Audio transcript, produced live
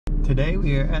Today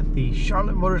we are at the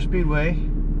Charlotte Motor Speedway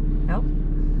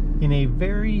in a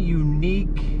very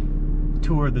unique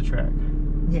tour of the track.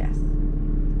 Yes,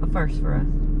 a first for us.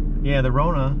 Yeah, the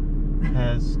Rona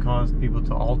has caused people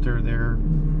to alter their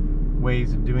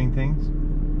ways of doing things.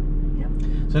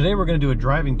 So today we're going to do a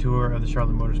driving tour of the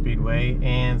Charlotte Motor Speedway,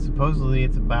 and supposedly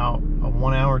it's about a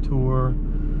 1 hour tour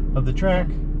of the track,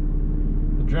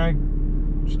 the drag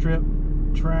strip,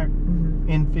 track,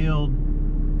 infield,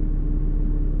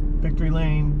 victory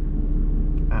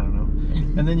lane, I don't know.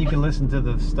 And then you can listen to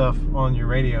the stuff on your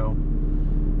radio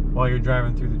while you're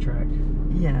driving through the track.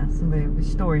 Yeah, somebody with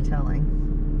storytelling.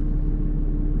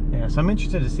 Yeah, so I'm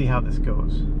interested to see how this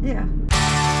goes. Yeah.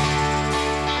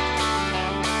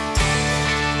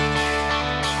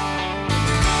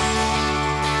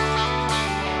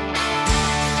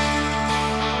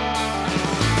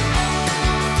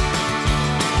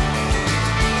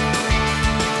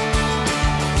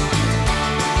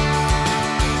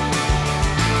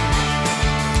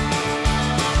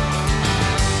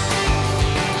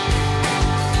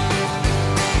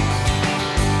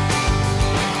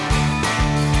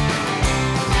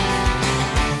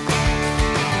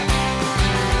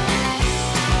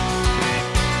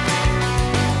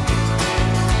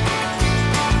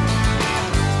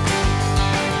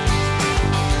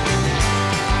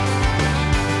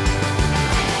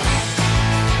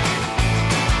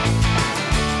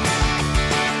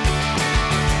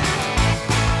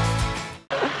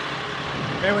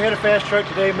 Man, we had a fast truck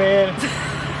today, man.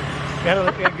 Got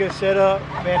a good setup.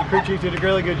 Man, the crew chief did a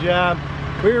really good job.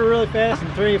 We were really fast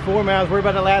in 3 and 4 miles. Worried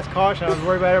about the last caution. I was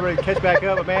worried about everybody to catch back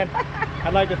up. But man,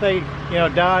 I'd like to thank,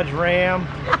 Dodge, Ram,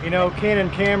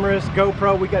 Canon cameras,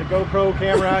 GoPro. We got a GoPro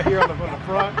camera out here on the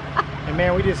front. And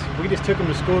man, we just took them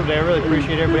to school today. I really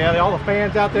appreciate everybody. All the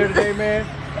fans out there today, man.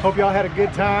 Hope y'all had a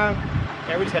good time.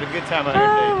 Yeah, we just had a good time out here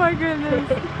today. Oh my goodness,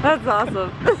 that's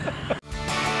awesome.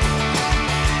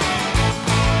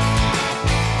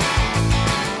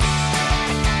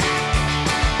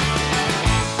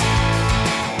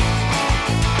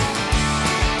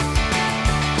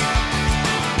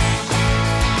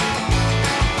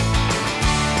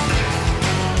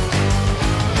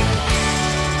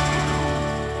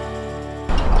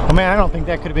 Oh man, I don't think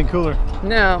that could have been cooler.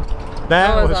 No.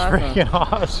 That was awesome. Freaking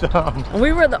awesome.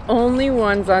 We were the only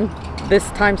ones on this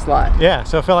time slot. Yeah,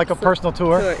 so it felt like a personal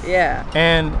tour. Yeah.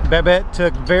 And Babette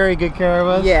took very good care of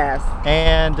us. Yes.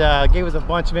 And gave us a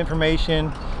bunch of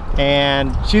information.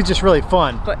 And she's just really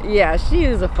fun. But yeah, she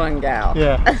is a fun gal.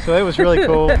 Yeah, so it was really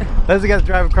cool. Those guys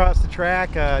drive across the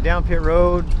track, down pit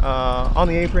road, on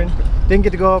the apron. Didn't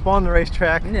get to go up on the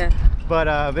racetrack. Yeah. But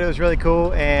it was really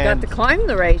cool. And got to climb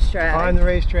the racetrack. Climb the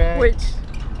racetrack. Which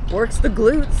works the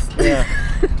glutes. Yeah.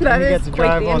 That you is got to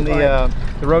quite drive on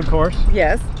the road course.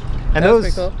 Yes. And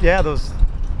those, cool. Yeah, those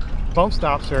bump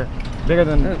stops are bigger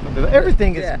than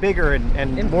everything is bigger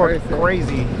and more person.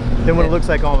 Crazy than what it looks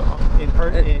like on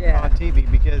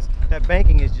TV, because that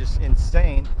banking is just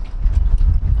insane.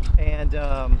 And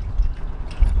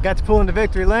got to pull into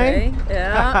victory lane. Okay.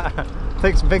 Yeah.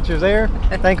 Take some pictures there.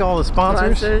 Thank all the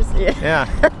sponsors. Yeah.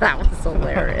 That was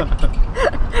hilarious.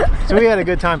 So we had a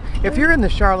good time. If you're in the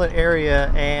Charlotte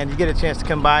area and you get a chance to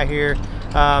come by here,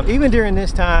 even during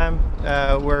this time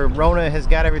where Rona has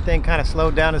got everything kind of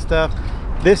slowed down and stuff,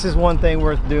 this is one thing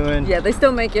worth doing. Yeah, they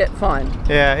still make it fun.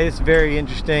 Yeah, it's very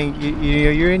interesting.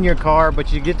 You're in your car,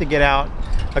 but you get to get out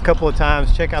a couple of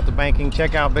times, check out the banking,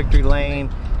 check out Victory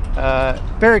Lane.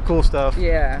 Very cool stuff.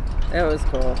 Yeah, it was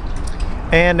cool.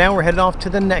 And now we're heading off to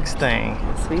the next thing.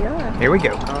 Yes, we are. Here we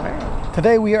go. All right.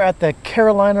 Today we are at the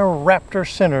Carolina Raptor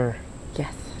Center.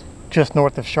 Yes. Just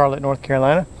north of Charlotte, North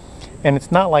Carolina. And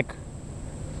it's not like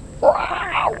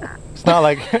it's not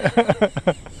like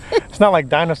it's not like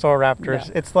dinosaur raptors.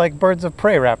 No. It's like birds of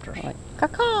prey raptors. Like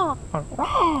caw.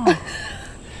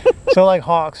 So like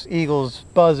hawks, eagles,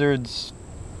 buzzards,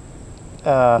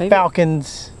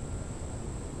 falcons.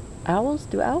 Owls?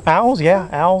 Do owls? Owls, yeah.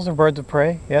 Owls are birds of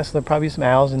prey. Yes, there'll probably be some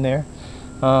owls in there.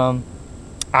 I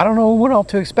don't know what all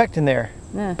to expect in there.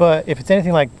 Yeah. But if it's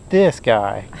anything like this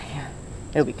guy,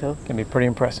 it'll be cool. It's gonna be pretty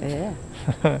impressive.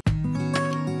 Yeah.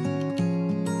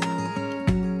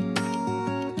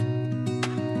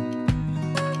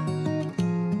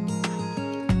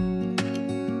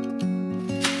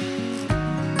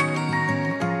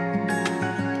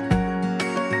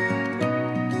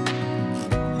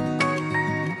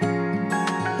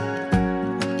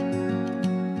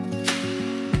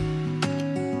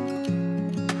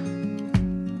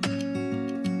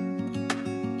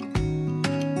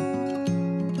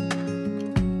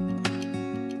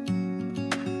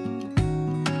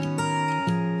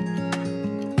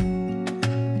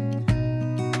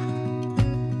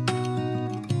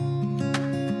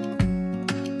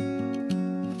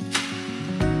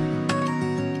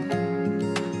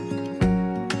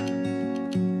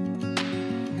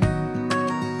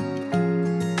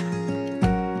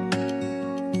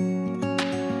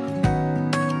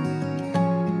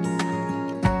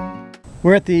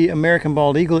 We're at the American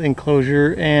bald eagle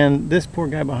enclosure, and this poor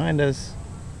guy behind us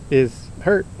is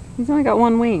hurt. He's only got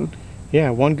one wing.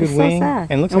 Yeah, one good wing, so sad.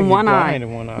 and looks And like one he's eye. blind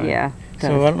in one eye. Yeah.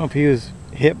 So I don't know if he was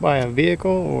hit by a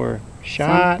vehicle or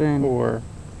shot Something. or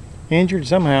injured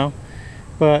somehow,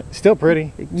 but still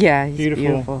pretty. Yeah, he's Beautiful.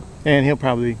 beautiful. And he'll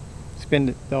probably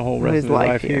spend the whole rest His of his life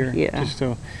life here. here, yeah. Just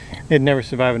so it'd never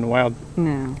survive in the wild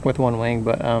No. with one wing,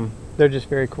 but they're just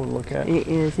very cool to look at. He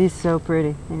is. He's so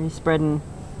pretty. And he's spreading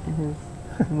his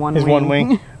one His wing. one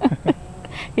wing.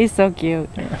 He's so cute.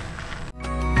 Yeah.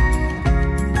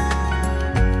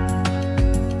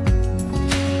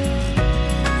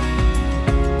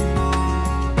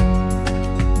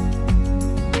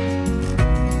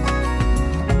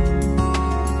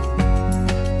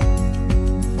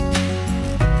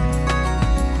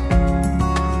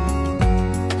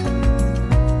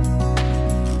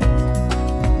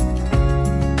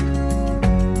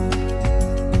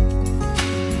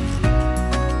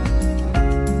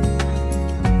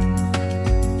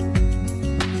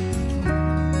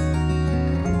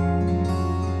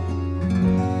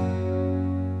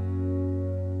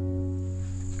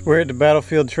 We're at the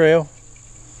Battlefield Trail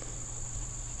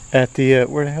at the,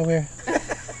 where the hell we are?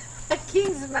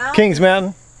 Kings Mountain. Kings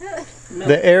Mountain. No.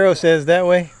 The arrow says that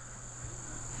way.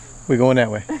 We're going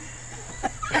that way.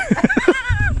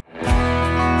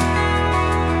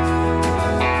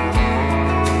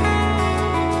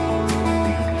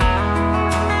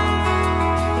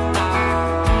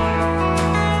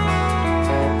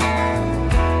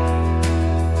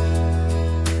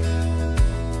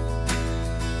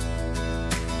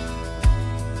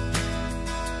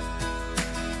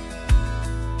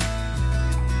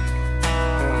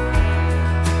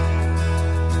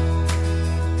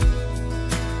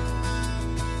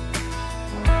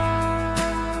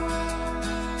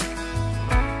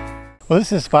 Well, this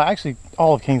is the spot, actually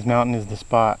all of Kings Mountain is the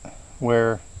spot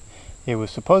where it was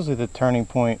supposedly the turning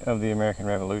point of the American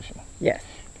Revolution. Yes.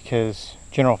 Because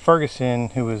General Ferguson,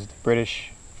 who was the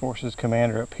British forces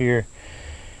commander up here,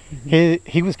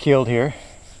 he was killed here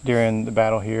during the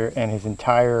battle here, and his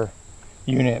entire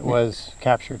unit was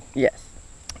captured. Yes.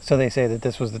 So they say that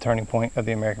this was the turning point of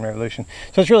the American Revolution.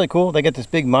 So it's really cool. They got this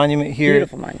big monument here.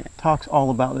 Beautiful monument. It talks all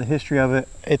about the history of it.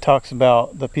 It talks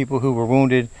about the people who were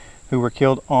wounded, who were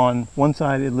killed. On one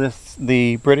side it lists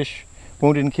the British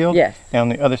wounded and killed. Yes. And on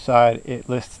the other side it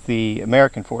lists the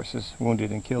American forces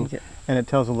wounded and killed. Okay. And it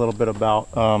tells a little bit about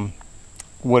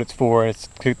what it's for. It's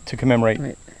to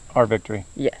commemorate our victory.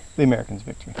 Yes. The Americans'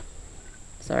 victory.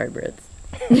 Sorry, Brits.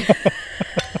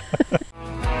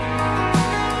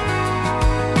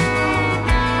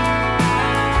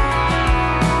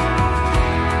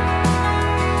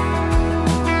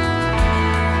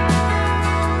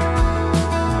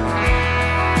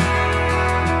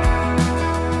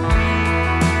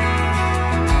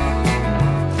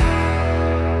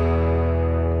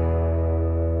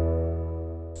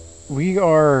 We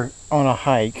are on a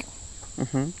hike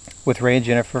with Ray and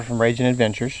Jennifer from RayJen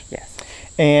Adventures. Yes.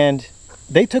 And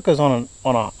they took us on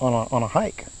a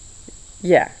hike.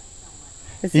 Yeah.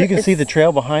 You can see the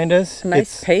trail behind us. A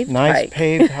nice paved hike.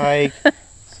 Paved hike.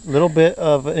 Little bit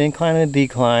of an incline and a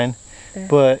decline, Yeah.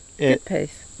 but Good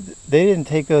pace. they didn't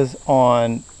take us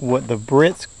on what the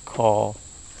Brits call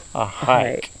a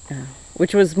hike.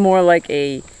 Which was more like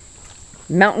a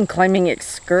mountain climbing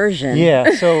excursion.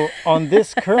 Yeah, so on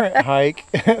this current hike,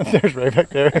 there's Ray back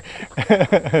there,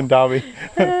 and Dobby.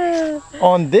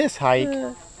 On this hike,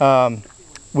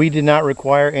 we did not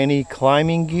require any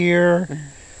climbing gear,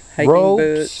 Hiking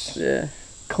ropes, boots.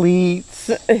 cleats,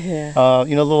 Yeah.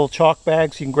 you know, little chalk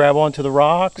bags you can grab onto the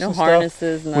rocks No and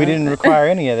harnesses. stuff. We didn't require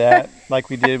any of that like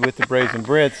we did with the Brazen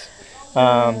Brits.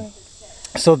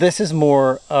 So this is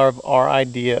more of our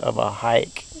idea of a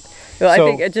hike. Well, So- I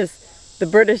think it just, the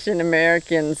British and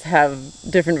Americans have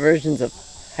different versions of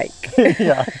hike.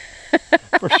 Yeah,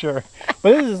 for sure.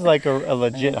 But this is like a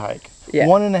legit hike. Yeah.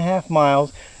 1.5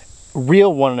 miles,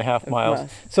 real 1.5 miles.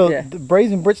 So Yeah. the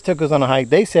Brazen Brits took us on a hike.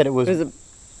 They said it was,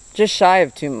 Just shy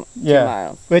of 2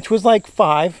 miles. which was like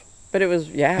 5. But it was,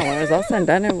 yeah, when it was all said and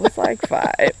done, it was like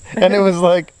 5. And it was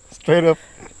like straight up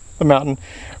the mountain.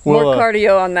 More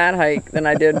cardio on that hike than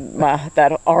I did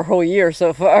our whole year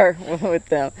so far with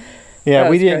them. Yeah, That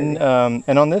we was didn't,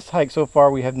 and on this hike so far,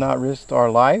 we have not risked our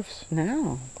lives,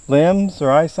 No. limbs,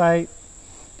 or eyesight.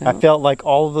 I No. felt like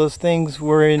all of those things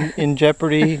were in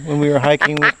jeopardy when we were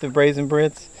hiking with the Brazen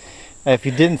Brits. If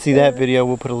you didn't see that video,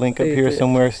 we'll put a link up here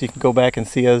somewhere so you can go back and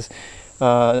see us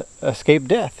escape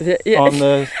death Yeah. on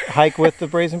the hike with the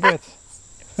Brazen Brits.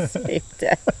 Escape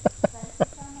death.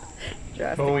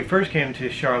 When we first came to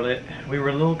Charlotte, we were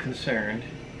a little concerned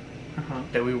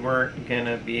that we weren't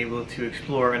gonna be able to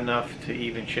explore enough to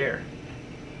even share.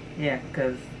 Yeah,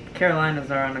 because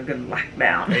Carolinas are on a good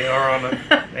lockdown. They are on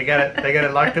a. They got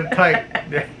it locked up tight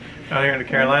out here in the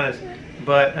Carolinas.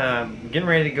 But getting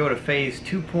ready to go to phase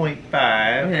 2.5.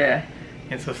 Yeah.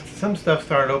 And so some stuff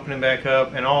started opening back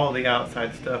up, and all the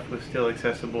outside stuff was still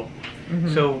accessible.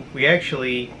 So we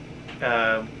actually,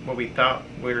 what we thought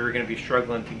we were going to be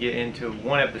struggling to get into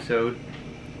one episode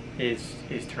is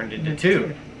turned into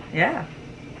two. Yeah.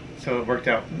 So it worked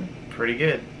out pretty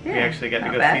good. Yeah, we actually got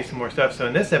to go see some more stuff. So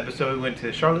in this episode, we went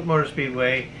to Charlotte Motor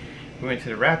Speedway, we went to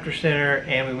the Raptor Center,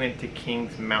 and we went to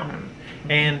Kings Mountain.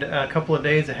 And a couple of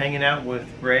days of hanging out with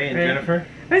Ray and Jennifer.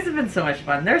 This has been so much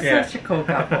fun. They're such a cool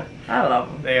couple. I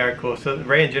love them. They are cool. So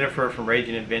Ray and Jennifer are from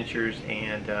RayJen Adventures,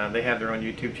 and they have their own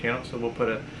YouTube channel. So we'll put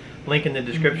a link in the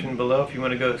description below if you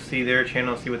want to go see their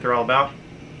channel and see what they're all about.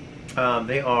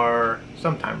 They are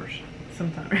sometimers.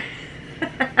 Sometimes.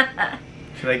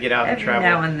 So they get out and travel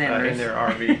now and then in their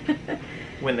RV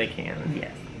when they can.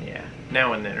 Yes. Yeah.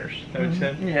 Now and theners. Is that what you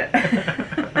said?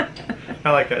 Yeah.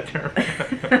 I like that term.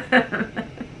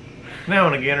 Now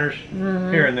and againers.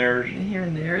 Here and there's. Here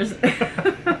and there's.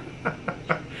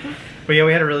 But yeah,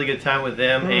 we had a really good time with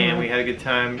them, and we had a good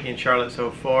time in Charlotte so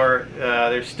far.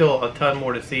 There's still a ton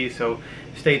more to see, so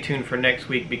stay tuned for next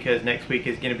week, because next week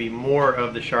is going to be more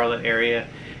of the Charlotte area.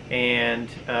 And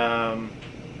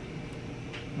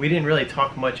we didn't really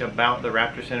talk much about the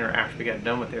Raptor Center after we got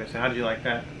done with there. So how did you like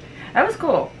that? That was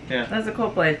cool. Yeah. That's a cool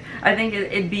place. I think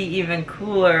it'd be even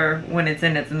cooler when it's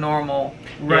in its normal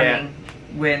running,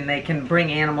 when they can bring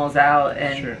animals out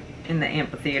and in the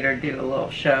amphitheater do a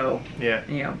little show. Yeah.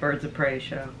 You know, birds of prey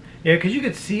show. Yeah, because you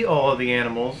could see all of the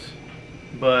animals,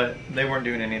 but they weren't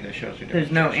doing any of the shows. There's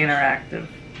no interactive.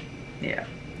 Yeah.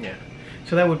 Yeah.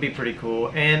 So that would be pretty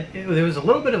cool. And there was a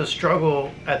little bit of a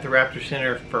struggle at the Raptor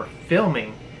Center for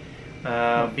filming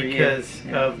because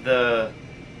of the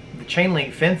chain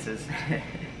link fences.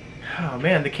 Oh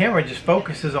man, the camera just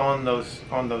focuses on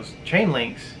those chain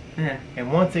links,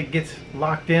 and once it gets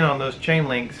locked in on those chain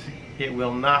links, it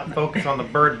will not focus on the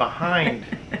bird behind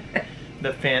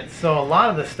the fence. So a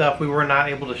lot of the stuff we were not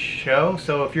able to show.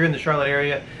 So if you're in the Charlotte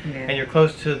area and you're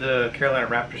close to the Carolina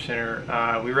Raptor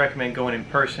Center, we recommend going in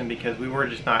person, because we were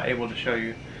just not able to show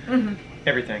you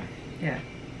everything. Yeah.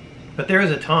 But there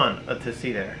is a ton to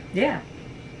see there. Yeah.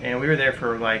 And we were there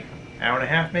for like an hour and a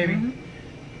half maybe.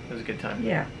 It was a good time.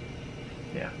 Yeah.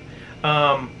 Yeah.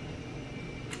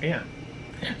 Yeah.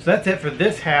 So that's it for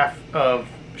this half of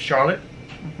Charlotte.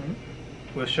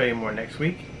 We'll show you more next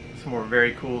week. Some more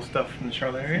very cool stuff from the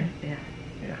Charlotte area. Yeah.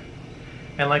 Yeah.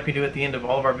 And like we do at the end of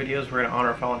all of our videos, we're going to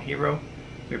honor a fallen hero.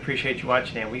 We appreciate you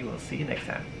watching, and we will see you next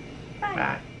time. Bye.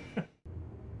 Bye.